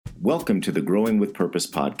Welcome to the Growing with Purpose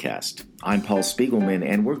podcast. I'm Paul Spiegelman,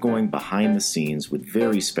 and we're going behind the scenes with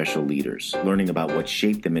very special leaders, learning about what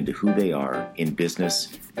shaped them into who they are in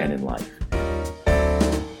business and in life.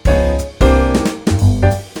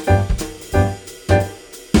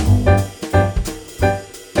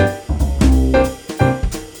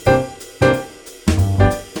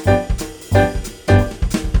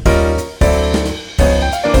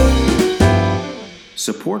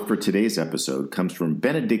 Support for today's episode comes from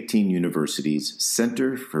Benedictine University's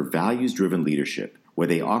Center for Values-Driven Leadership, where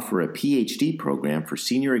they offer a PhD program for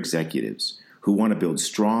senior executives who want to build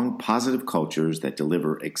strong, positive cultures that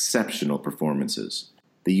deliver exceptional performances.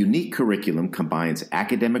 The unique curriculum combines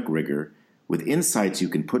academic rigor with insights you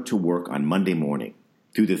can put to work on Monday morning.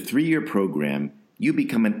 Through the 3-year program, you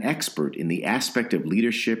become an expert in the aspect of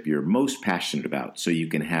leadership you're most passionate about, so you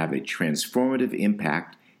can have a transformative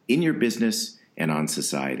impact in your business and on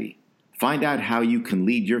society. Find out how you can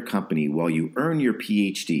lead your company while you earn your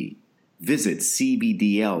PhD. Visit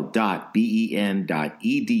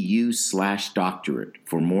cbdl.ben.edu/doctorate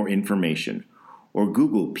for more information, or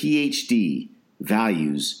Google PhD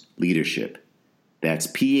Values Leadership. That's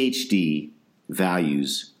PhD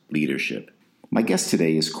Values Leadership. My guest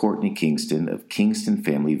today is Courtney Kingston of Kingston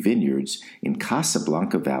Family Vineyards in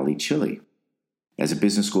Casablanca Valley, Chile. As a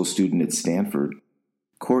business school student at Stanford,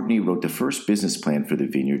 Courtney wrote the first business plan for the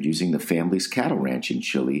vineyard using the family's cattle ranch in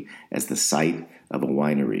Chile as the site of a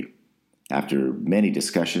winery. After many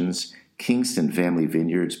discussions, Kingston Family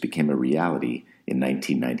Vineyards became a reality in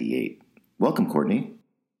 1998. Welcome, Courtney.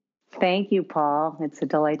 Thank you, Paul. It's a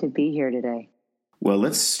delight to be here today. Well,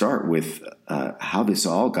 let's start with how this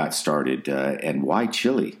all got started and why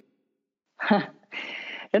Chile?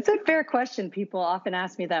 It's a fair question. People often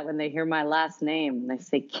ask me that when they hear my last name. They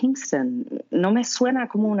say, Kingston, no me suena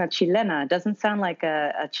como una chilena. It doesn't sound like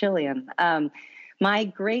a Chilean. My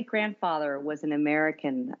great-grandfather was an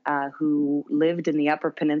American who lived in the Upper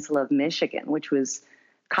Peninsula of Michigan, which was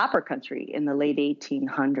copper country in the late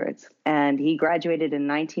 1800s. And he graduated in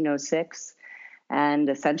 1906 and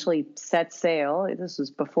essentially set sail. This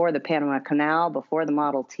was before the Panama Canal, before the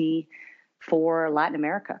Model T, for Latin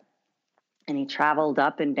America. And he traveled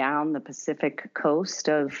up and down the Pacific coast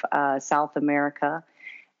of South America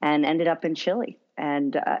and ended up in Chile.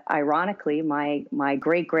 And ironically, my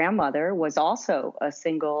great-grandmother was also a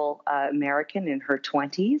single American in her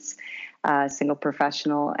 20s, single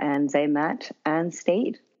professional, and they met and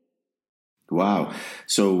stayed. Wow.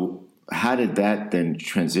 So how did that then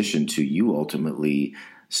transition to you ultimately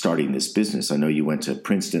starting this business? I know you went to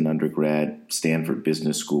Princeton undergrad, Stanford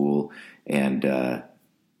Business School, and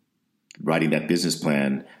writing that business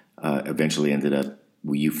plan eventually ended up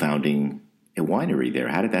you founding a winery there.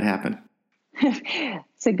 How did that happen?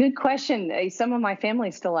 It's a good question. Some of my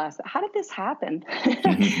family still ask, how did this happen?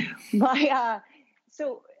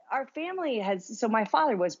 So our family so my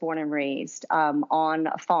father was born and raised on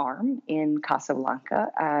a farm in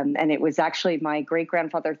Casablanca. And it was actually my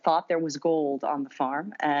great-grandfather thought there was gold on the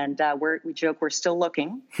farm. And we joke we're still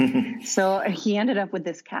looking. So he ended up with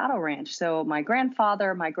this cattle ranch. So my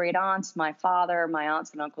grandfather, my great-aunts, my father, my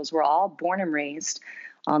aunts and uncles were all born and raised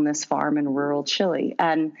on this farm in rural Chile.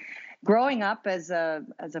 And growing up as a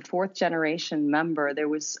fourth-generation member, there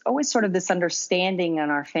was always sort of this understanding in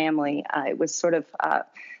our family. It was sort of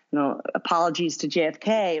apologies to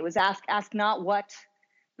JFK. It was ask not what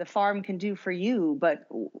the farm can do for you, but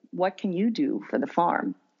what can you do for the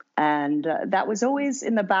farm? And that was always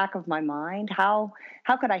in the back of my mind. How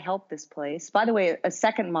could I help this place? By the way, a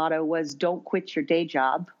second motto was don't quit your day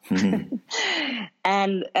job. Mm-hmm.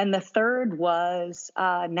 and the third was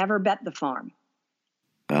never bet the farm.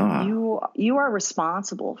 You are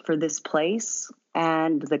responsible for this place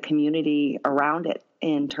and the community around it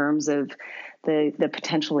in terms of the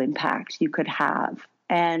potential impact you could have.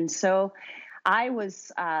 And so I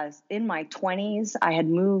was in my 20s. I had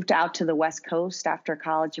moved out to the West Coast after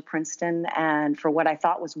college at Princeton and for what I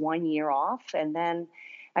thought was 1 year off. And then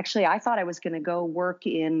actually I thought I was going to go work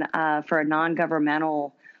for a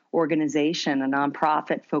non-governmental organization, a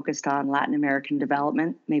nonprofit focused on Latin American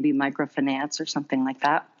development, maybe microfinance or something like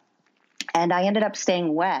that. And I ended up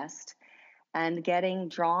staying west and getting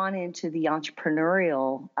drawn into the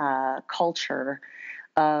entrepreneurial culture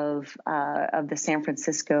of the San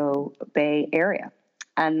Francisco Bay Area.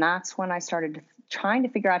 And that's when I started trying to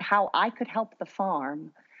figure out how I could help the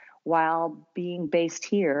farm while being based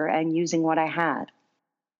here and using what I had.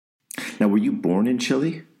 Now, were you born in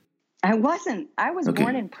Chile? I wasn't. I was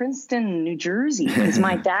born in Princeton, New Jersey, because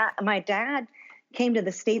my dad came to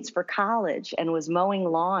the States for college and was mowing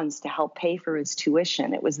lawns to help pay for his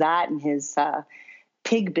tuition. It was that and his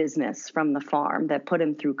pig business from the farm that put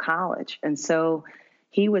him through college. And so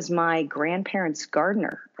he was my grandparents'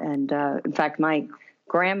 gardener. And in fact, my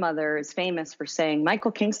grandmother is famous for saying,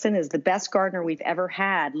 Michael Kingston is the best gardener we've ever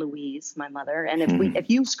had, Louise, my mother. And if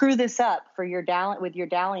you screw this up for with your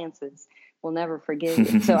dalliances, we'll never forgive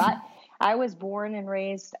you. So I was born and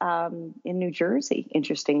raised in New Jersey,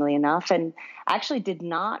 interestingly enough, and actually did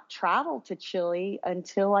not travel to Chile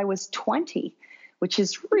until I was 20, which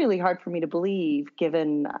is really hard for me to believe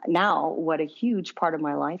given now what a huge part of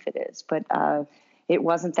my life it is. But it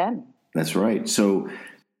wasn't then. That's right. So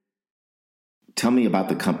tell me about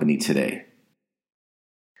the company today.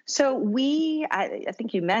 So I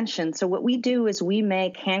think you mentioned, so what we do is we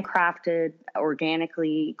make handcrafted,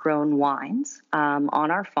 organically grown wines on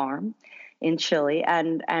our farm in Chile.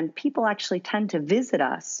 And people actually tend to visit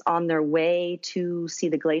us on their way to see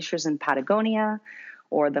the glaciers in Patagonia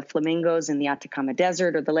or the flamingos in the Atacama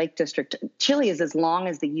Desert or the Lake District. Chile is as long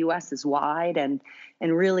as the U.S. is wide and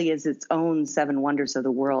really is its own seven wonders of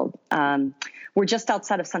the world. We're just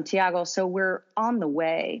outside of Santiago, so we're on the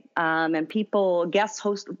way. And guests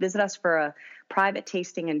visit us for a private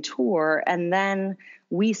tasting and tour, and then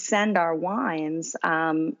we send our wines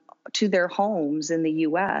to their homes in the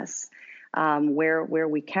U.S., where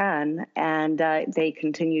we can, and they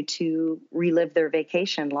continue to relive their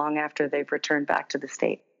vacation long after they've returned back to the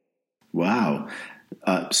state. Wow.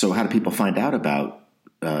 So how do people find out about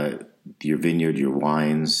your vineyard, your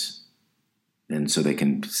wines, and so they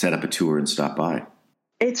can set up a tour and stop by?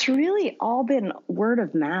 It's really all been word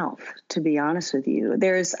of mouth, to be honest with you.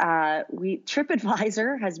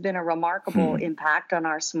 TripAdvisor has been a remarkable impact on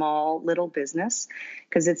our small little business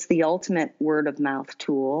because it's the ultimate word of mouth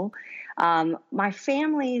tool. My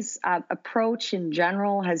family's approach in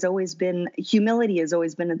general humility has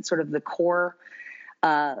always been sort of the core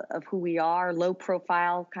of who we are, low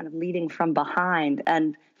profile, kind of leading from behind.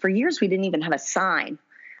 And for years, we didn't even have a sign.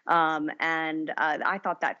 And I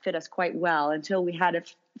thought that fit us quite well until we had a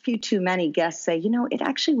few too many guests say, it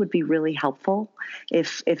actually would be really helpful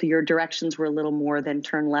if your directions were a little more than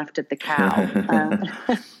turn left at the cow.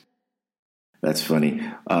 That's funny.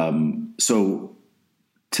 So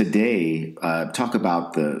today, talk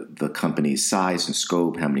about the company's size and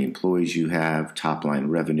scope, how many employees you have, top line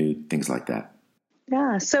revenue, things like that.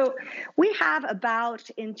 Yeah, so we have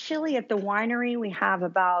in Chile at the winery, we have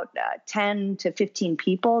about 10 to 15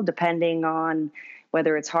 people, depending on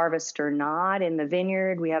whether it's harvest or not. In the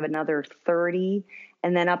vineyard, we have another 30.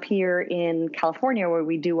 And then up here in California, where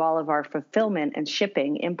we do all of our fulfillment and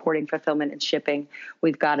shipping, importing, fulfillment, and shipping,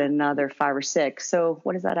 we've got another 5 or 6. So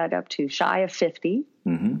what does that add up to? Shy of 50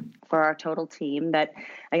 for our total team. That,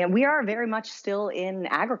 again, we are very much still in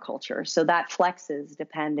agriculture. So that flexes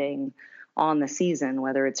depending on the season,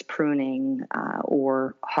 whether it's pruning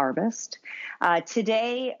or harvest.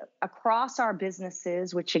 Today, across our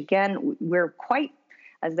businesses, which again, we're quite,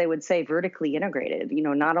 as they would say, vertically integrated.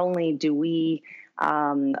 Not only do we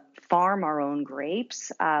farm our own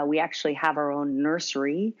grapes, we actually have our own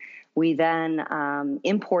nursery. We then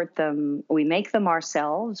import them. We make them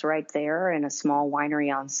ourselves right there in a small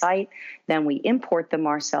winery on site. Then we import them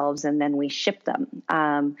ourselves, and then we ship them.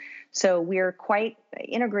 So we're quite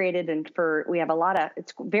integrated, and we have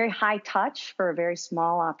it's very high touch for a very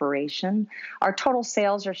small operation. Our total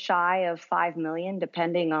sales are shy of 5 million,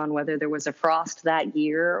 depending on whether there was a frost that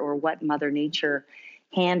year or what Mother Nature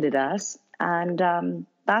handed us. And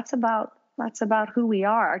that's about who we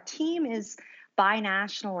are. Our team is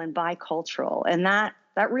binational and bicultural, and that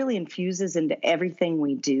really infuses into everything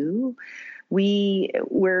we do. We are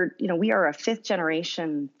a 5th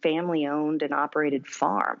generation family owned and operated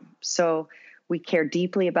farm. So we care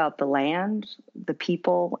deeply about the land, the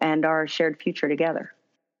people, and our shared future together.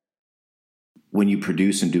 When you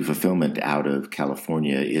produce and do fulfillment out of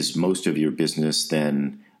California, is most of your business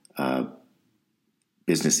then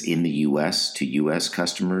business in the U.S. to U.S.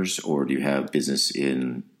 customers, or do you have business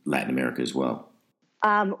in Latin America as well?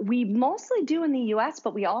 We mostly do in the U.S.,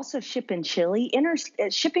 but we also ship in Chile.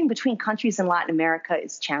 Shipping between countries in Latin America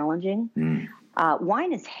is challenging.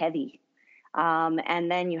 Wine is heavy. And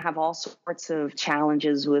then you have all sorts of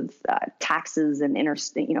challenges with taxes and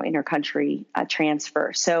intercountry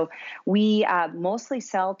transfer. So we mostly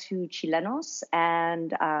sell to Chilenos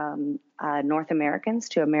and North Americans,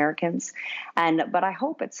 to Americans. But I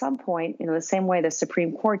hope at some point, the same way the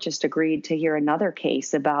Supreme Court just agreed to hear another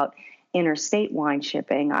case about interstate wine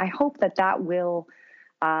shipping, I hope that will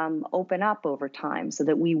open up over time so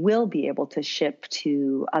that we will be able to ship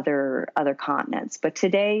to other continents. But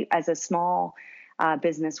today, as a small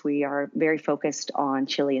business, we are very focused on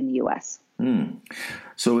Chile and the U.S. Hmm.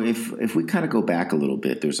 So if we kind of go back a little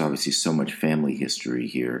bit, there's obviously so much family history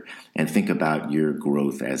here, and think about your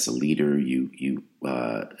growth as a leader. You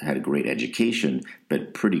had a great education,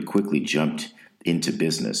 but pretty quickly jumped into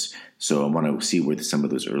business. So I want to see where some of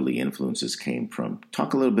those early influences came from.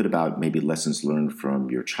 Talk a little bit about maybe lessons learned from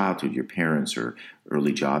your childhood, your parents, or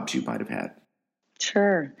early jobs you might have had.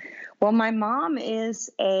 Sure. Well, my mom is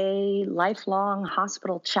a lifelong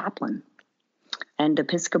hospital chaplain and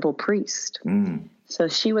Episcopal priest. Mm. So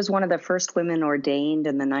she was one of the first women ordained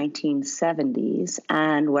in the 1970s.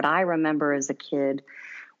 And what I remember as a kid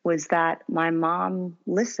was that my mom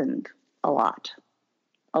listened a lot,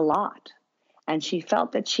 a lot. And she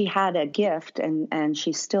felt that she had a gift, and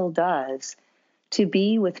she still does, to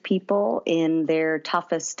be with people in their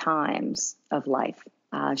toughest times of life.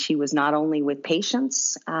 She was not only with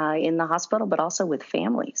patients in the hospital, but also with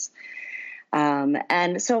families.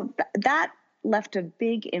 And so that left a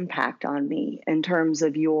big impact on me in terms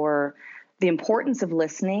of the importance of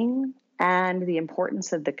listening and the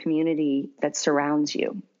importance of the community that surrounds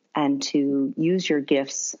you, and to use your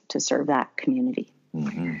gifts to serve that community.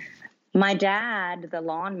 Mm-hmm. My dad, the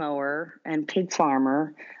lawnmower and pig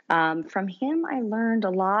farmer, from him I learned a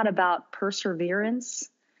lot about perseverance,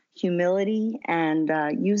 humility, and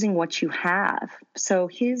using what you have. So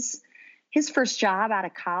his first job out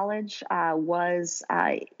of college was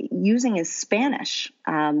using his Spanish,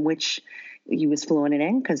 which he was fluent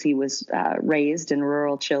in because he was raised in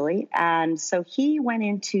rural Chile. And so he went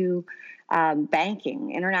into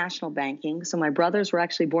banking, international banking. So my brothers were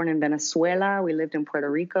actually born in Venezuela. We lived in Puerto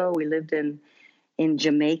Rico. We lived in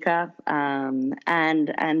Jamaica, and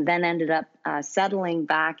then ended up settling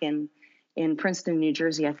back in Princeton, New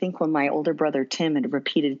Jersey. I think when my older brother Tim had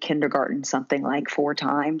repeated kindergarten something like 4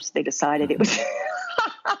 times, they decided it was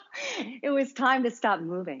it was time to stop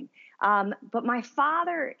moving. But my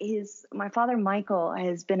father Michael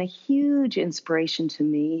has been a huge inspiration to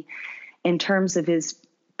me in terms of his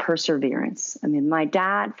perseverance. I mean, my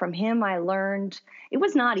dad, from him, I learned it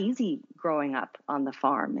was not easy growing up on the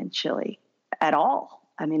farm in Chile at all.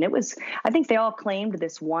 I mean, I think they all claimed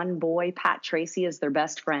this one boy, Pat Tracy, as their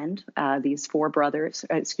best friend, these 3 brothers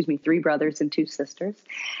and 2 sisters.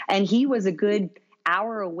 And he was a good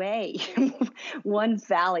hour away, one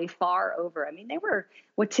valley far over. I mean, they were,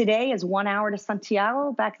 what today is 1 hour to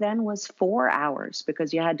Santiago, back then was 4 hours,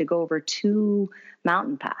 because you had to go over 2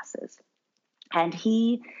 mountain passes. And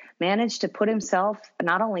he managed to put himself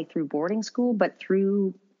not only through boarding school, but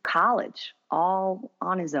through college, all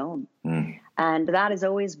on his own. Mm. And that has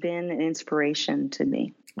always been an inspiration to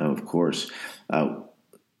me. Oh, of course.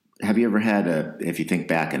 Have you ever had, if you think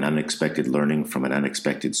back, an unexpected learning from an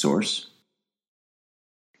unexpected source?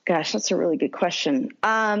 Gosh, that's a really good question.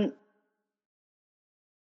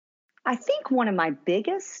 I think one of my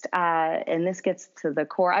biggest, and this gets to the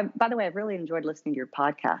core. By the way, I've really enjoyed listening to your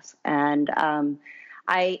podcast, and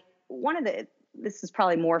this is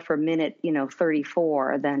probably more for minute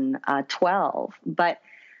 34 than 12, but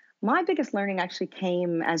my biggest learning actually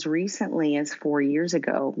came as recently as 4 years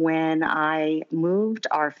ago when I moved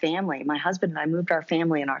our family. My husband and I moved our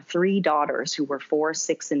family and our 3 daughters, who were 4,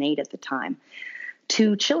 6, and 8 at the time,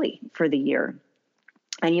 to Chile for the year.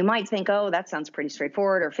 And you might think, oh, that sounds pretty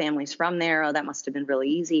straightforward. Our family's from there. Oh, that must have been really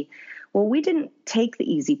easy. Well, we didn't take the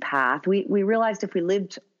easy path. We realized if we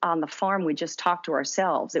lived on the farm, we just talked to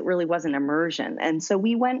ourselves. It really wasn't immersion. And so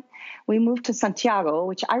we moved to Santiago,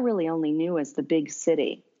 which I really only knew as the big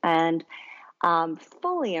city, and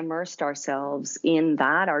fully immersed ourselves in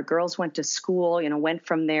that. Our girls went to school, went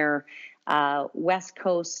from their West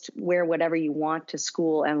Coast, wear whatever you want to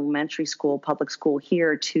school, elementary school, public school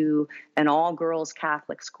here, to an all-girls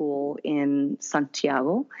Catholic school in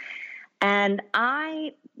Santiago. And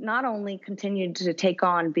I not only continued to take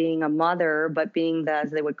on being a mother, but being as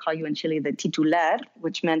they would call you in Chile, the titular,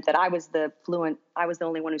 which meant that I was the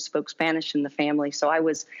only one who spoke Spanish in the family. So I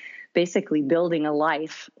was basically building a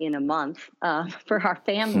life in a month for our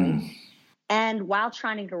family. And while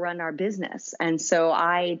trying to run our business. And so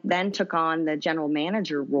I then took on the general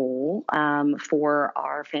manager role for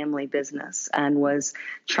our family business, and was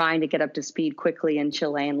trying to get up to speed quickly in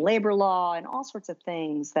Chilean labor law and all sorts of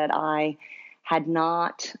things that I had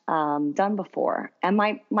not done before. And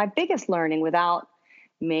my biggest learning, without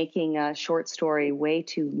making a short story way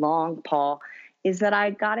too long, Paul, is that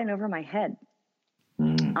I got in over my head.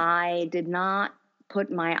 I did not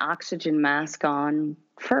put my oxygen mask on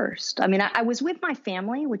first. I mean, I was with my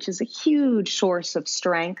family, which is a huge source of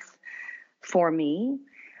strength for me,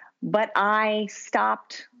 but I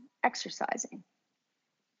stopped exercising.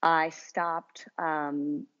 I stopped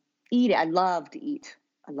eating. I love to eat.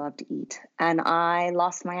 I love to eat. And I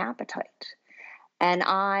lost my appetite. And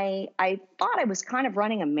I thought I was kind of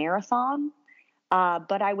running a marathon,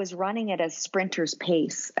 but I was running at a sprinter's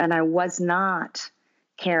pace, and I was not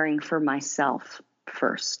caring for myself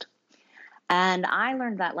first. And I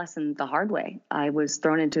learned that lesson the hard way. I was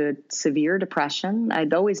thrown into severe depression.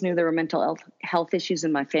 I'd always knew there were mental health issues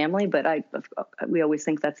in my family, but we always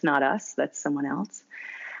think that's not us, that's someone else.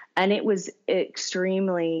 And it was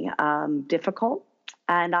extremely difficult.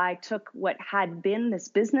 And I took what had been this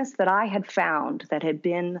business that I had found that had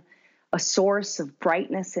been a source of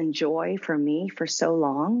brightness and joy for me for so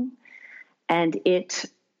long, and it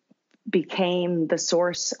became the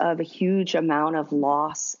source of a huge amount of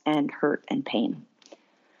loss and hurt and pain.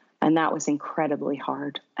 And that was incredibly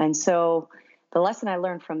hard. And so the lesson I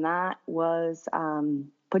learned from that was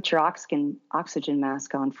put your oxygen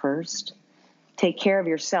mask on first, take care of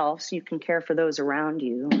yourself so you can care for those around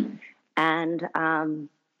you, and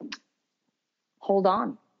hold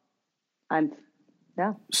on.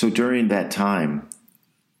 So during that time,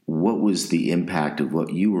 what was the impact of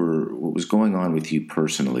what was going on with you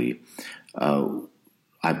personally?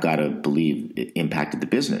 I've got to believe it impacted the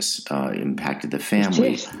business, impacted the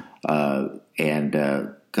family.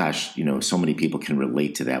 Gosh, so many people can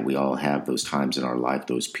relate to that. We all have those times in our life,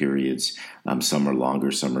 those periods. Some are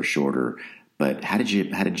longer, some are shorter. But how did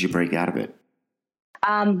you break out of it?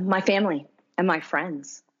 My family and my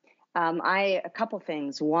friends. A couple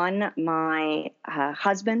things. One, my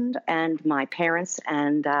husband and my parents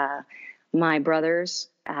and my brothers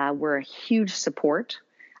were a huge support.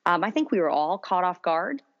 I think we were all caught off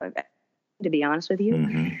guard, to be honest with you.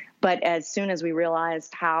 Mm-hmm. But as soon as we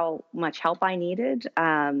realized how much help I needed,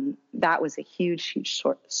 that was a huge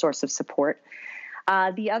source of support.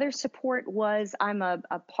 The other support was I'm a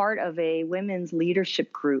part of a women's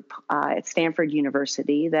leadership group at Stanford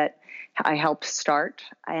University that I helped start.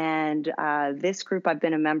 And this group I've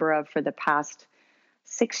been a member of for the past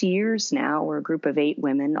 6 years now. We're a group of 8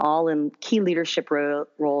 women, all in key leadership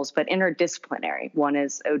roles, but interdisciplinary.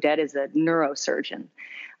 Odette is a neurosurgeon,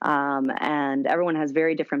 and everyone has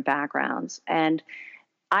very different backgrounds. And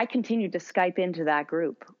I continued to Skype into that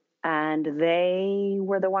group, and they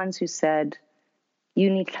were the ones who said, you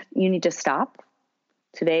need to stop.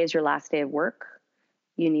 Today is your last day of work.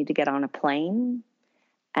 You need to get on a plane,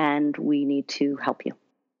 and we need to help you.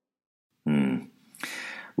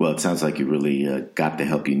 Well, it sounds like you really got the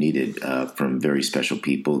help you needed from very special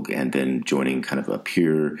people, and then joining kind of a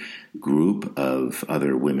peer group of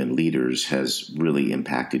other women leaders has really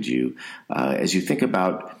impacted you. As you think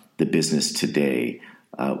about the business today,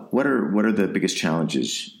 what are the biggest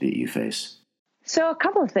challenges that you face? So a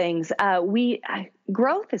couple of things.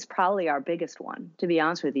 Growth is probably our biggest one, to be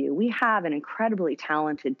honest with you. We have an incredibly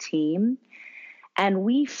talented team, and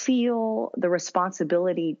we feel the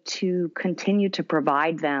responsibility to continue to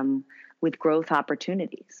provide them with growth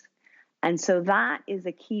opportunities. And so that is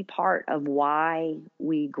a key part of why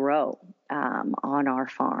we grow on our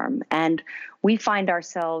farm. And we find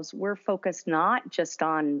ourselves, we're focused not just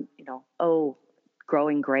on,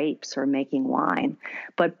 growing grapes or making wine,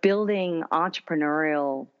 but building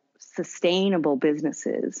entrepreneurial, sustainable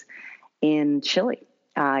businesses in Chile,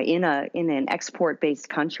 in an export-based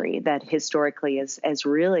country that historically has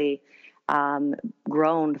really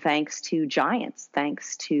grown thanks to giants,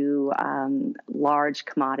 thanks to large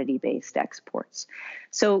commodity-based exports.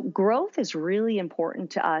 So growth is really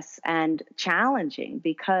important to us and challenging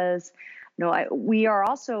because we are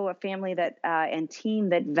also a family that and team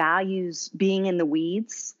that values being in the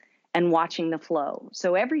weeds and watching the flow.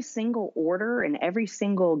 So every single order and every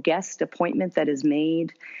single guest appointment that is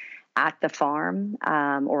made at the farm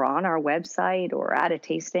or on our website or at a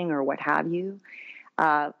tasting or what have you,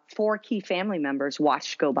 4 key family members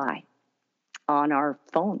watch go by on our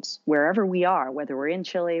phones, wherever we are, whether we're in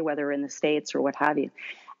Chile, whether we're in the States or what have you.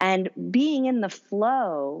 And being in the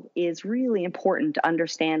flow is really important to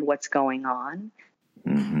understand what's going on,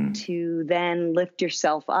 mm-hmm. to then lift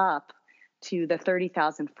yourself up to the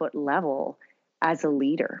 30,000 foot level as a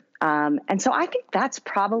leader. And so I think that's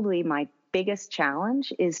probably my biggest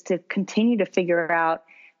challenge, is to continue to figure out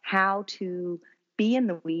how to be in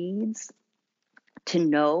the weeds, to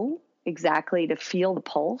know exactly, to feel the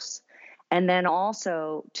pulse, and then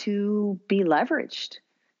also to be leveraged,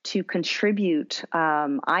 to contribute.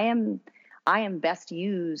 I am best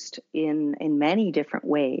used in many different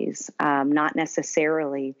ways, not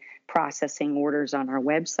necessarily processing orders on our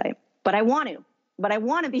website, but I want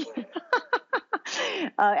to be.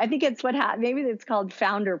 I think it's maybe it's called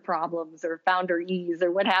founder problems or founder ease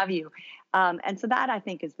or what have you. And so that I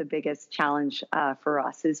think is the biggest challenge for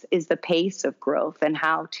us is the pace of growth and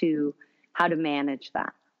how to manage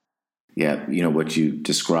that. Yeah, what you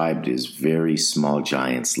described is very Small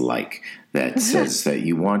Giants like. That says that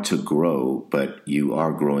you want to grow, but you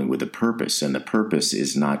are growing with a purpose. And the purpose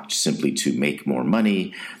is not simply to make more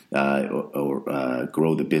money or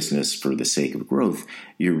grow the business for the sake of growth.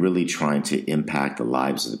 You're really trying to impact the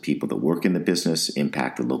lives of the people that work in the business,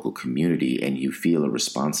 impact the local community, and you feel a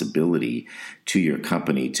responsibility to your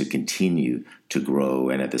company to continue to grow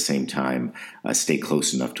and at the same time stay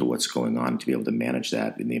close enough to what's going on to be able to manage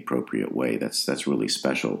that in the appropriate way. That's really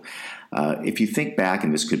special. If you think back,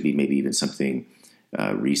 and this could be maybe even something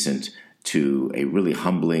recent, to a really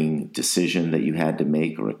humbling decision that you had to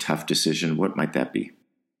make or a tough decision, what might that be?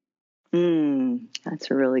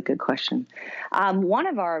 That's a really good question. One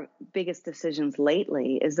of our biggest decisions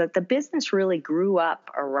lately is that the business really grew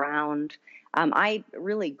up around, I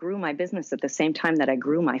really grew my business at the same time that I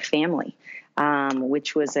grew my family,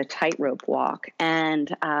 which was a tightrope walk.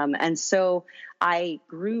 And so I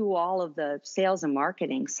grew all of the sales and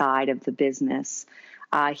marketing side of the business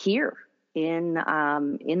here in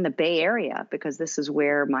the Bay Area, because this is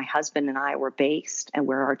where my husband and I were based and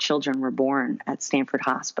where our children were born, at Stanford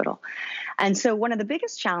Hospital. And so one of the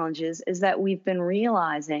biggest challenges is that we've been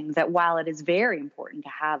realizing that while it is very important to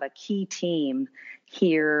have a key team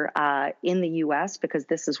here in the U.S., because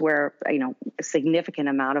this is where a significant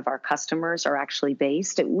amount of our customers are actually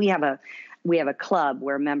based, we have a club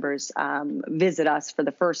where members visit us for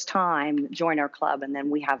the first time, join our club, and then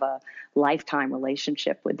we have a lifetime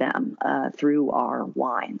relationship with them through our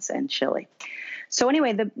wines and chili. So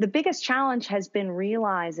anyway, the biggest challenge has been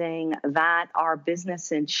realizing that our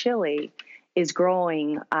business in Chile is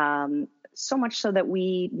growing so much so that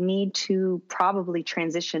we need to probably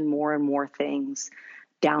transition more and more things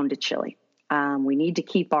down to Chile. We need to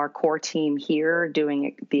keep our core team here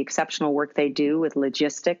doing the exceptional work they do with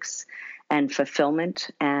logistics and fulfillment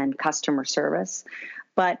and customer service.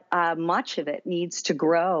 But much of it needs to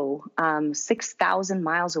grow 6,000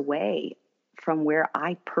 miles away from where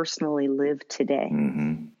I personally live today.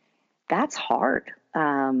 Mm-hmm. That's hard.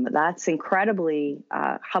 That's incredibly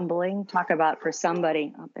humbling. Talk about for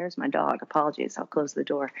somebody, there's my dog, apologies, I'll close the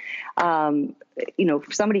door.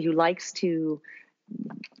 For somebody who likes to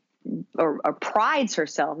or prides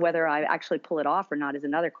herself, whether I actually pull it off or not is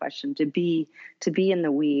another question, to be in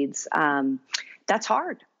the weeds, that's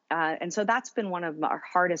hard. And so that's been one of our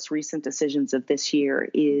hardest recent decisions of this year,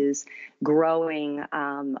 is growing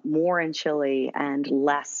more in Chile and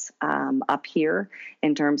less up here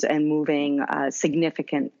in terms, and moving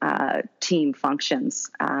significant team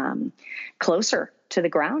functions closer to the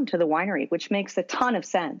ground, to the winery, which makes a ton of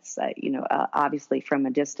sense, obviously from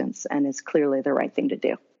a distance, and is clearly the right thing to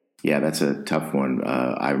do. Yeah, that's a tough one.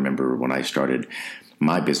 I remember when I started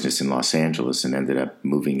my business in Los Angeles and ended up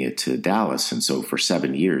moving it to Dallas. And so for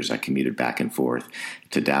 7 years, I commuted back and forth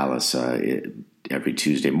to Dallas. Every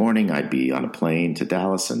Tuesday morning, I'd be on a plane to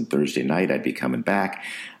Dallas, and Thursday night, I'd be coming back.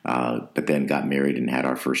 But then got married and had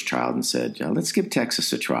our first child and said, let's give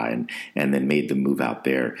Texas a try, and then made the move out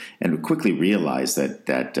there, and quickly realized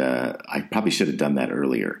that I probably should have done that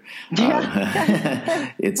earlier.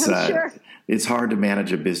 Yeah. It's hard to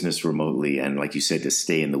manage a business remotely, and like you said, to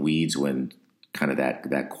stay in the weeds when kind of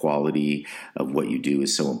that quality of what you do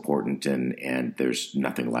is so important, and there's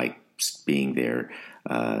nothing like being there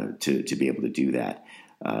to be able to do that.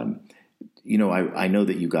 I know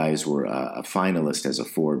that you guys were a finalist as a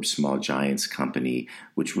Forbes Small Giants company,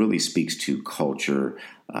 which really speaks to culture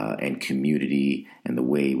and community and the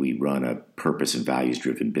way we run a purpose and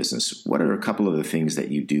values-driven business. What are a couple of the things that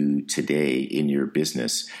you do today in your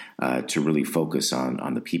business to really focus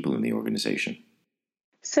on the people in the organization?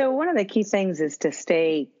 So one of the key things is to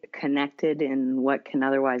stay connected in what can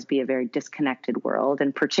otherwise be a very disconnected world,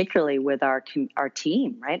 and particularly with our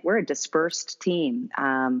team, right? We're a dispersed team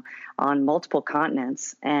on multiple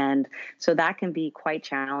continents, and so that can be quite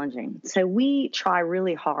challenging. So we try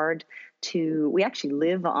really hard we actually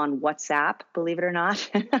live on WhatsApp, believe it or not,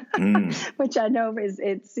 which I know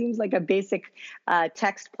it seems like a basic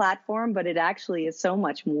text platform, but it actually is so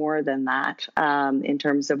much more than that in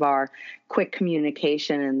terms of our quick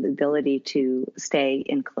communication and the ability to stay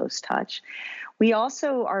in close touch. We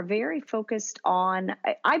also are very focused on,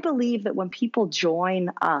 I believe that when people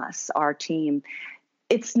join us, our team,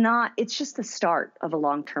 it's just the start of a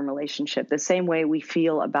long-term relationship, the same way we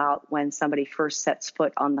feel about when somebody first sets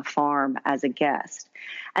foot on the farm as a guest.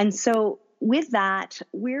 And so with that,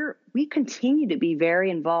 we continue to be very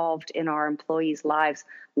involved in our employees' lives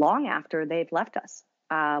long after they've left us.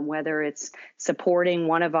 whether it's supporting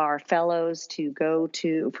one of our fellows to go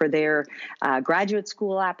for their graduate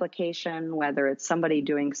school application, whether it's somebody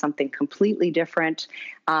doing something completely different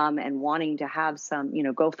and wanting to have some,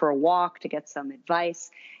 go for a walk to get some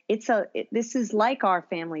advice. This is like our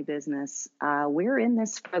family business. We're in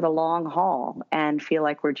this for the long haul and feel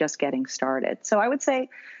like we're just getting started. So I would say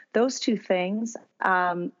those two things.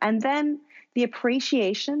 And then the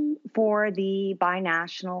appreciation for the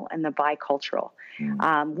binational and the bicultural.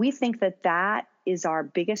 We think that is our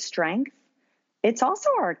biggest strength. It's also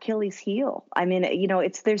our Achilles heel. I mean,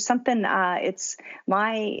 there's something, it's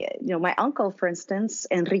my uncle, for instance,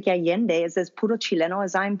 Enrique Allende, is as puro chileno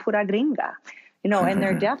as I'm pura gringa. And there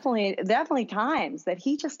are definitely times that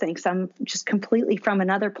he just thinks I'm just completely from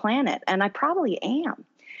another planet, and I probably am.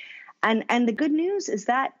 And the good news is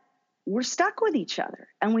that we're stuck with each other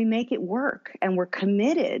and we make it work, and we're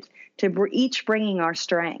committed to each bringing our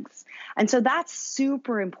strengths. And so that's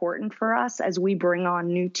super important for us as we bring on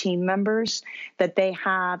new team members, that they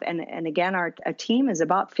have, and again, our team is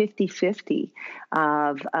about 50-50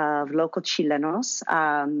 of local Chilenos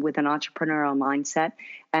with an entrepreneurial mindset,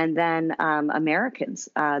 and then Americans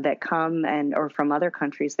that come or from other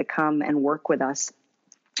countries that come and work with us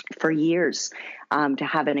for years to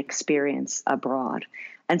have an experience abroad.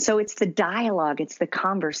 And so it's the dialogue, it's the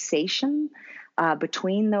conversation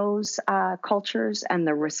between those cultures and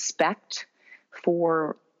the respect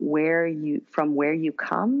for where you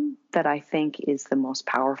come that I think is the most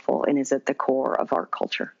powerful and is at the core of our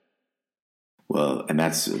culture. Well, and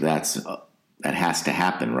that has to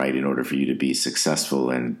happen, right, in order for you to be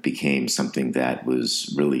successful, and became something that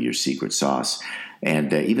was really your secret sauce.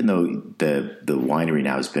 And even though the winery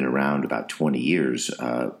now has been around about 20 years,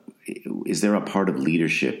 is there a part of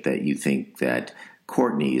leadership that you think that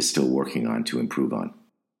Courtney is still working on to improve on?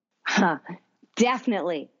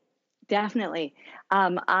 Definitely.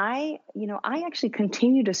 I actually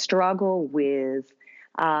continue to struggle with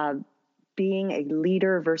being a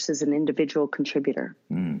leader versus an individual contributor.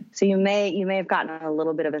 So you may have gotten a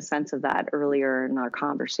little bit of a sense of that earlier in our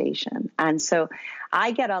conversation. And so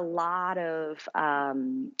I get a lot of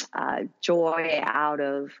joy out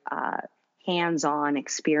of hands-on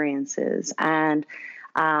experiences. And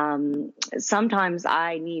sometimes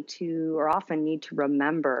often need to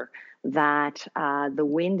remember that the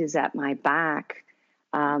wind is at my back,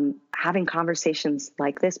 having conversations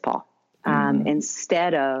like this, Paul,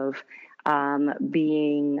 instead of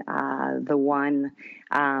being the one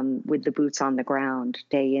with the boots on the ground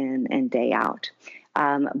day in and day out.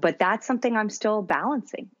 But that's something I'm still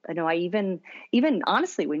balancing. I even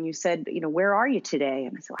honestly, when you said, where are you today?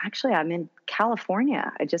 And I said, well, actually, I'm in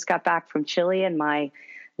California. I just got back from Chile, and my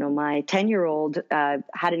 10-year-old had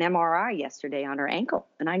an MRI yesterday on her ankle,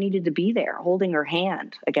 and I needed to be there holding her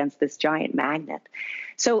hand against this giant magnet.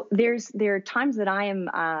 So there are times that I am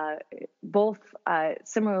both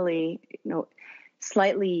similarly,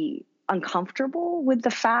 slightly uncomfortable with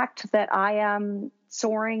the fact that I am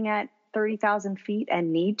soaring at 30,000 feet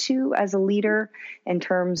and need to, as a leader, in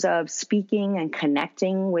terms of speaking and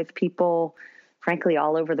connecting with people, frankly,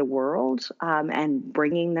 all over the world, and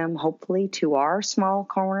bringing them hopefully to our small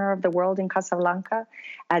corner of the world in Casablanca,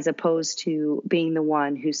 as opposed to being the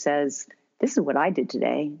one who says, this is what I did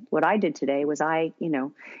today. What I did today was I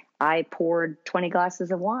poured 20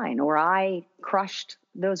 glasses of wine, or I crushed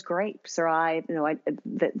those grapes, or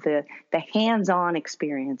the hands-on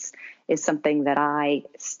experience is something that I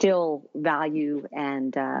still value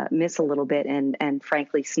and miss a little bit, and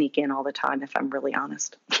frankly sneak in all the time, if I'm really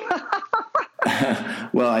honest.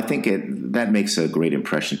 Well, I think that makes a great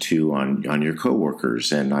impression too on your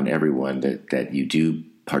coworkers and on everyone that you do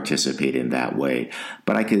participate in that way.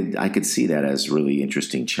 But I could see that as a really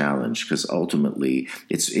interesting challenge, because ultimately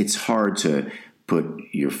it's hard to put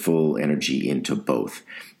your full energy into both,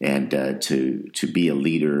 and to be a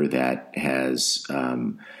leader that has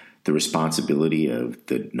the responsibility of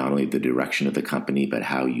not only the direction of the company, but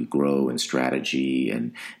how you grow and strategy,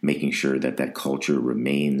 and making sure that culture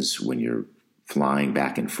remains when you're flying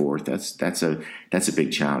back and forth. That's a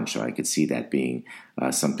big challenge. So I could see that being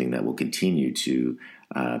something that will continue to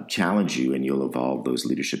challenge you, and you'll evolve those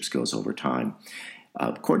leadership skills over time.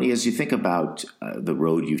 Courtney, as you think about the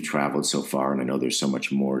road you've traveled so far, and I know there's so much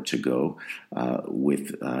more to go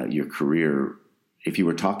with your career, if you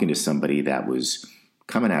were talking to somebody that was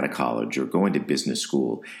coming out of college or going to business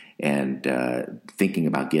school and thinking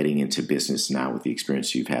about getting into business now with the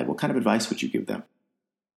experience you've had, what kind of advice would you give them?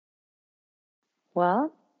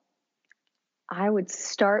 Well, I would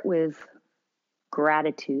start with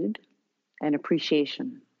gratitude and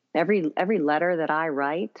appreciation. Every letter that I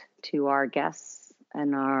write to our guests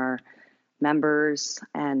and our members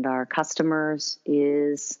and our customers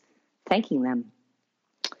is thanking them.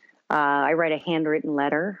 I write a handwritten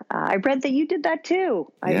letter. I read that you did that too.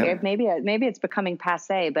 Yeah. Maybe it's becoming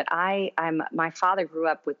passé, but my father grew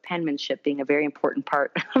up with penmanship being a very important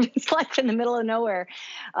part of his life in the middle of nowhere,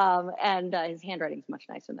 and his handwriting is much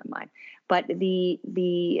nicer than mine. But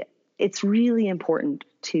it's really important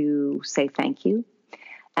to say thank you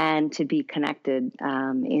and to be connected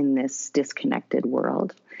in this disconnected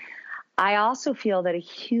world. I also feel that a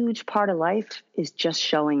huge part of life is just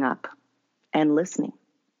showing up and listening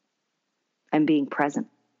and being present.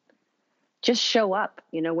 Just show up.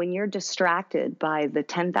 When you're distracted by the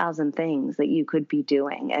 10,000 things that you could be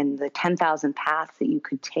doing and the 10,000 paths that you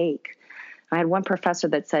could take. I had one professor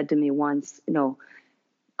that said to me once,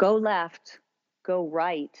 go left, go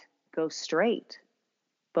right, go straight.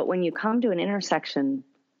 But when you come to an intersection,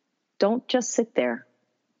 don't just sit there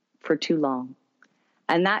for too long.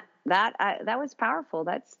 And that was powerful.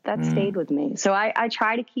 That stayed with me. So I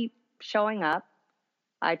try to keep showing up.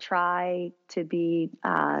 I try to be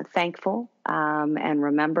thankful and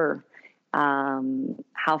remember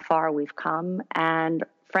how far we've come. And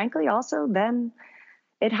frankly, also, then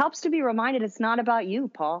it helps to be reminded it's not about you,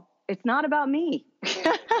 Paul. It's not about me.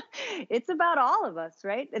 It's about all of us,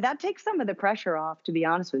 right? That takes some of the pressure off, to be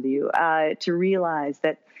honest with you, to realize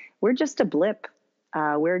that we're just a blip.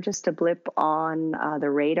 We're just a blip on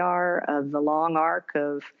the radar of the long arc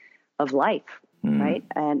of life. Right.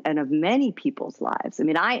 And of many people's lives. I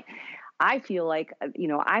mean, I feel like,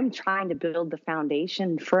 I'm trying to build the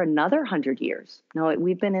foundation for another 100 years.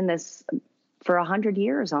 We've been in this for 100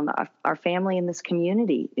 years on our family in this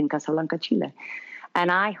community in Casablanca, Chile. And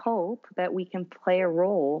I hope that we can play a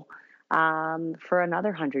role for another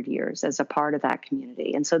 100 years as a part of that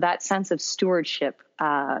community. And so that sense of stewardship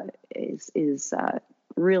is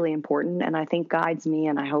really important, and I think guides me,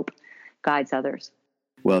 and I hope guides others.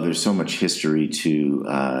 Well, there's so much history to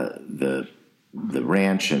the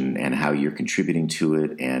ranch and how you're contributing to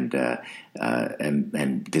it, and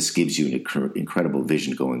this gives you an incredible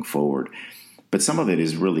vision going forward. But some of it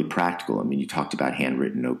is really practical. I mean, you talked about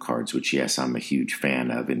handwritten note cards, which, yes, I'm a huge fan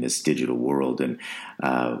of in this digital world. And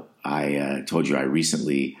I told you I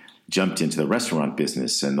recently jumped into the restaurant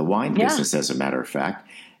business and the wine business, as a matter of fact.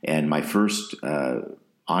 And my first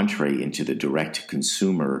entree into the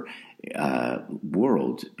direct-to-consumer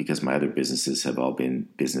world, because my other businesses have all been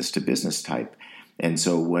business-to-business type. And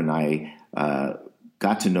so when I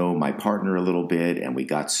got to know my partner a little bit and we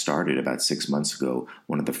got started about 6 months ago,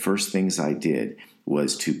 one of the first things I did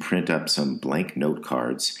was to print up some blank note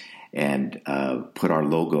cards and put our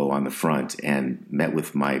logo on the front, and met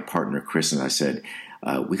with my partner, Chris, and I said,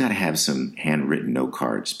 we got to have some handwritten note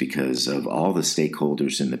cards because of all the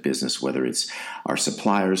stakeholders in the business, whether it's our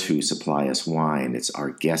suppliers who supply us wine, it's our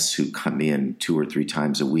guests who come in 2 or 3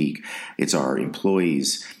 times a week, it's our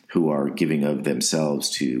employees who are giving of themselves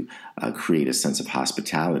to create a sense of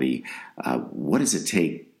hospitality. What does it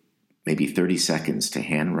take? Maybe 30 seconds to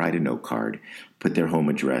handwrite a note card, put their home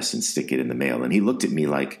address, and stick it in the mail. And he looked at me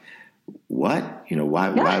like, what?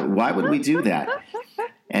 Why would we do that?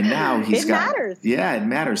 And now he's matters. Yeah, it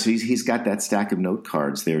matters. He's got that stack of note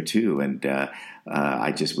cards there too. And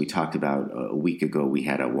we talked about a week ago, we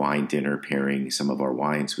had a wine dinner pairing some of our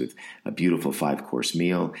wines with a beautiful 5-course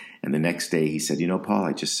meal. And the next day he said, Paul,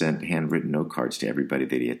 I just sent handwritten note cards to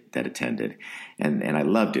everybody that attended. And I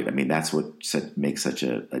loved it. I mean, that's what makes such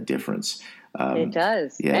a difference. It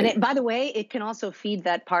does. Yeah. And by the way, it can also feed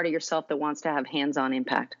that part of yourself that wants to have hands-on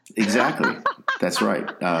impact. Exactly. That's right.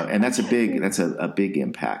 And that's a big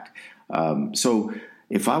impact. So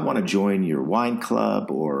if I want to join your wine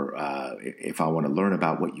club, or if I want to learn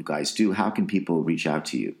about what you guys do, how can people reach out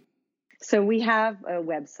to you? So we have a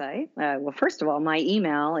website. Well, first of all, my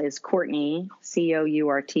email is Courtney,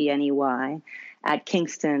 Courtney, at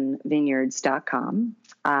kingstonvineyards.com.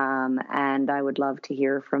 And I would love to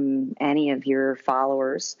hear from any of your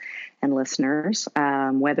followers and listeners,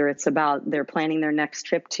 whether it's about they're planning their next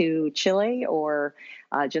trip to Chile or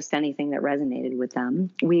just anything that resonated with them.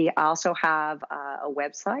 We also have a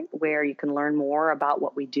website where you can learn more about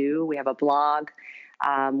what we do. We have a blog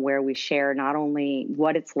where we share not only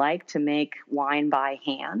what it's like to make wine by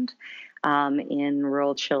hand in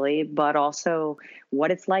rural Chile, but also what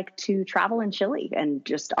it's like to travel in Chile and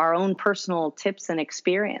just our own personal tips and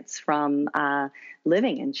experience from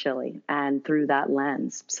living in Chile and through that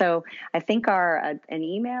lens. So I think an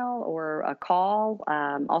email or a call,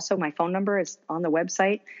 also my phone number is on the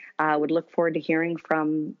website. Would look forward to hearing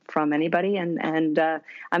from anybody. And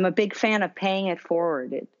I'm a big fan of paying it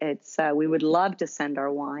forward. We would love to send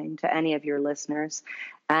our wine to any of your listeners.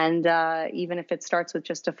 And even if it starts with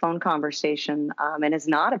just a phone conversation and is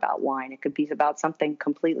not about wine, it could be about something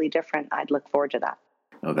completely different. I'd look forward to that.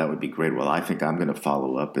 Oh, that would be great. Well, I think I'm going to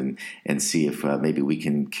follow up and see if maybe we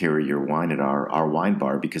can carry your wine at our wine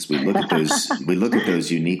bar, because we look at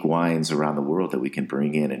those unique wines around the world that we can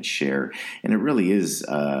bring in and share. And it really is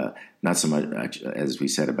not so much, as we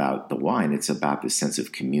said, about the wine. It's about the sense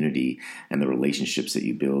of community and the relationships that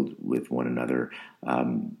you build with one another.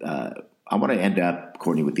 I want to end up,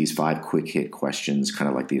 Courtney, with these 5 quick hit questions, kind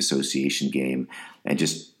of like the association game, and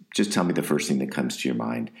just tell me the first thing that comes to your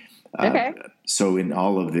mind. Okay. So in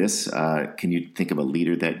all of this, can you think of a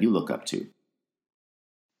leader that you look up to?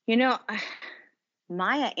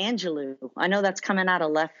 Maya Angelou. I know that's coming out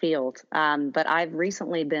of left field, but I've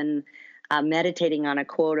recently been meditating on a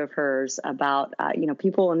quote of hers about,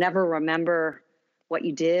 people will never remember what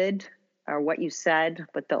you did or what you said,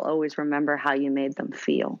 but they'll always remember how you made them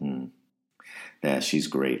feel. Yeah, she's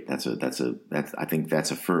great. I think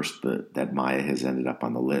that's a first, but that Maya has ended up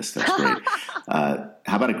on the list. That's great.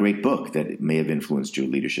 How about a great book that may have influenced your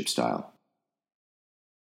leadership style?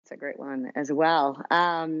 It's a great one as well.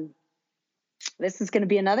 This is going to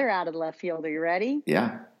be another out of the left field. Are you ready?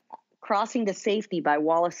 Yeah. Crossing to Safety by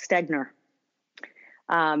Wallace Stegner.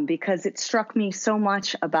 Because it struck me so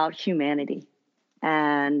much about humanity.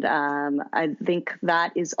 And I think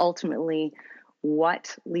that is ultimately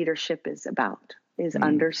what leadership is about, is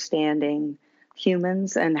understanding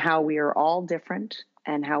humans and how we are all different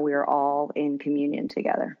and how we are all in communion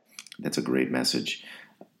together. That's a great message.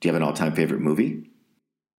 Do you have an all-time favorite movie?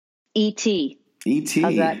 E.T. E.T.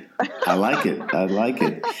 I like it.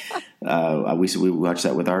 We watched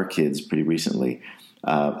that with our kids pretty recently.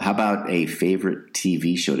 How about a favorite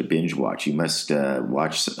TV show to binge watch? You must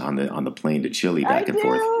watch on the plane to Chile back and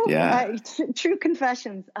forth. Yeah. True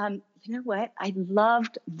confessions. You know what? I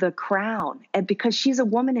loved The Crown, and because she's a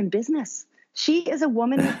woman in business. She is a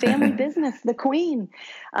woman in family business, the queen.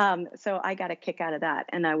 So I got a kick out of that.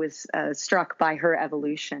 And I was struck by her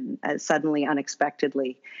evolution suddenly,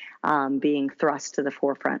 unexpectedly, being thrust to the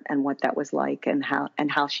forefront, and what that was like, and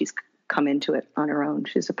how she's come into it on her own.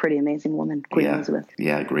 She's a pretty amazing woman, Queen Elizabeth.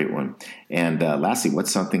 Yeah, great one. And lastly,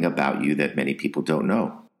 what's something about you that many people don't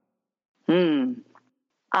know?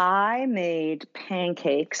 I made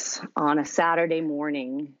pancakes on a Saturday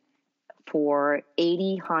morning for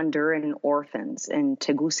 80 Honduran orphans in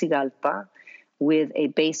Tegucigalpa with a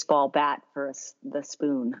baseball bat for the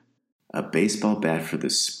spoon. A baseball bat for the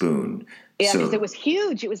spoon. Yeah, because it was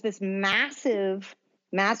huge. It was this massive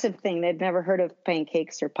thing. They'd never heard of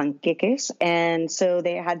pancakes or panqueques. And so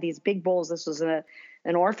they had these big bowls. This was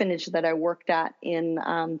an orphanage that I worked at in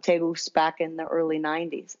Tegus back in the early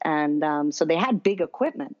 90s. And so they had big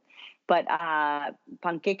equipment, but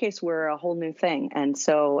panqueques were a whole new thing. And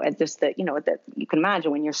so you can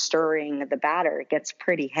imagine when you're stirring the batter, it gets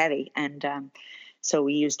pretty heavy. And so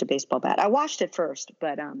we used a baseball bat. I washed it first,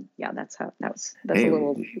 but that's a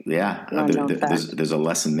little there's a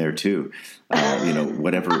lesson there too.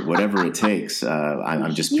 Whatever it takes.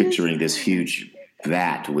 I'm just picturing this huge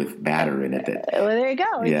vat with batter in it. Well, there you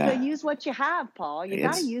go. Yeah. Use what you have, Paul. You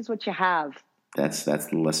got to use what you have. That's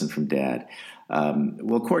the lesson from Dad.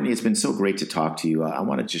 Well, Courtney, it's been so great to talk to you. I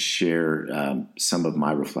want to just share some of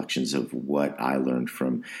my reflections of what I learned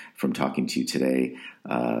from talking to you today.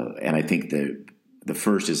 And I think the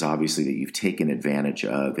first is obviously that you've taken advantage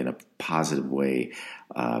of, in a positive way,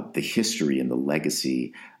 the history and the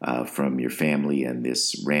legacy from your family and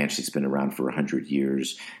this ranch that's been around for 100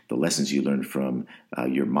 years, the lessons you learned from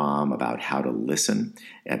your mom about how to listen,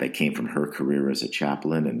 and that came from her career as a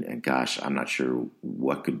chaplain. And gosh, I'm not sure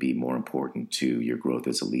what could be more important to your growth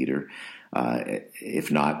as a leader,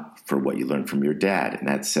 if not for what you learned from your dad, and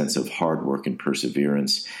that sense of hard work and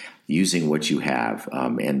perseverance, using what you have.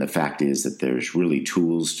 And the fact is that there's really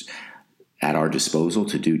tools at our disposal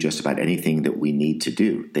to do just about anything that we need to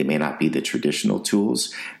do. They may not be the traditional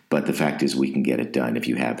tools, but the fact is we can get it done if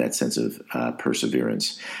you have that sense of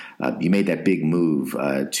perseverance. You made that big move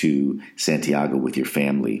to Santiago with your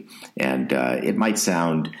family, and it might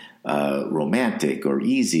sound romantic or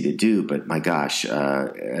easy to do, but my gosh,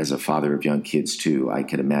 as a father of young kids too, I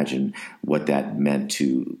can imagine what that meant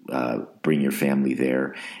to bring your family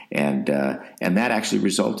there, and that actually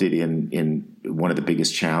resulted in one of the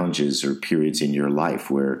biggest challenges or periods in your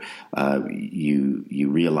life where you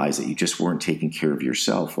realize that you just weren't taking care of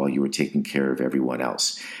yourself while you were taking care of everyone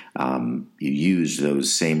else. You use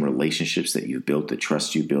those same relationships that you've built, the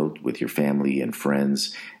trust you built with your family and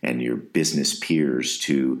friends and your business peers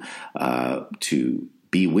to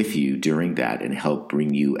be with you during that and help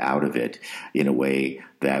bring you out of it in a way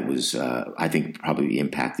that was, I think, probably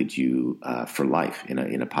impacted you for life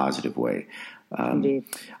in a positive way. Indeed.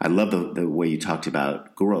 I love the way you talked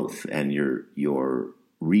about growth and your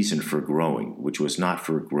reason for growing, which was not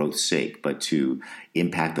for growth's sake, but to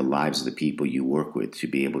impact the lives of the people you work with, to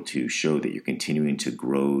be able to show that you're continuing to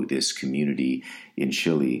grow this community in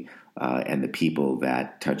Chile and the people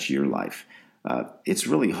that touch your life. It's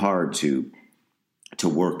really hard to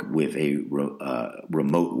work with a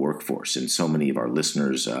remote workforce. And so many of our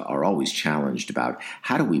listeners are always challenged about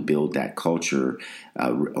how do we build that culture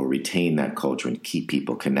or retain that culture and keep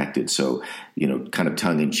people connected. So, kind of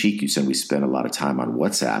tongue in cheek, you said we spend a lot of time on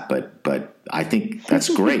WhatsApp, but I think that's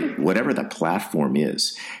great. Whatever the platform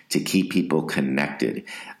is to keep people connected,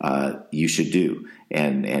 you should do.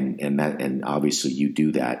 And obviously you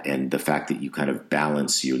do that. And the fact that you kind of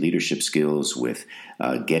balance your leadership skills with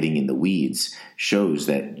getting in the weeds shows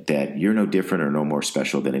that you're no different or no more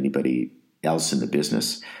special than anybody else in the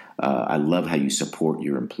business. I love how you support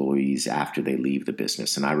your employees after they leave the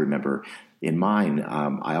business. And I remember in mine,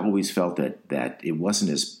 I always felt that it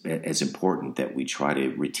wasn't as important that we try to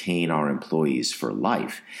retain our employees for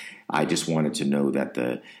life. I just wanted to know that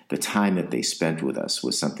the time that they spent with us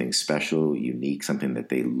was something special, unique, something that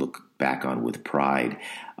they look back on with pride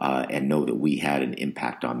and know that we had an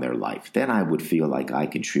impact on their life. Then I would feel like I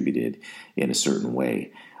contributed in a certain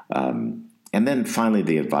way. And then finally,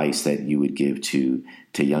 the advice that you would give to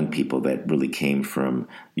young people that really came from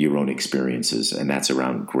your own experiences, and that's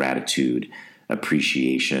around gratitude,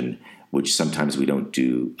 appreciation, which sometimes we don't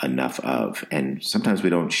do enough of. And sometimes we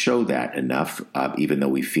don't show that enough, even though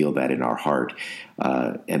we feel that in our heart.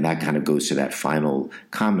 And that kind of goes to that final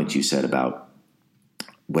comment you said about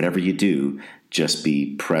whatever you do, just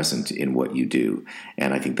be present in what you do.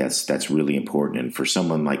 And I think that's really important. And for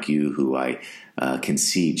someone like you who I can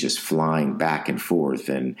see just flying back and forth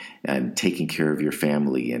and taking care of your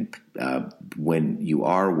family, and when you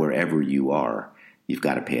are wherever you are, you've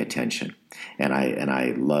got to pay attention. And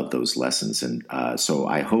I love those lessons. And so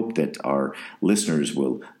I hope that our listeners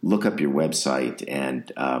will look up your website. And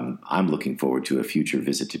I'm looking forward to a future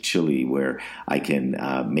visit to Chile where I can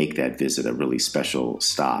make that visit a really special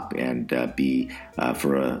stop and be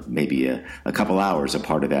for maybe a couple hours a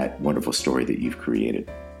part of that wonderful story that you've created.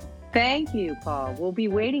 Thank you, Paul. We'll be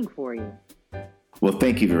waiting for you. Well,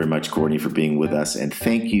 thank you very much, Courtney, for being with us. And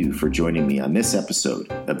thank you for joining me on this episode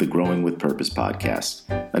of the Growing with Purpose podcast.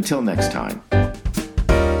 Until next time.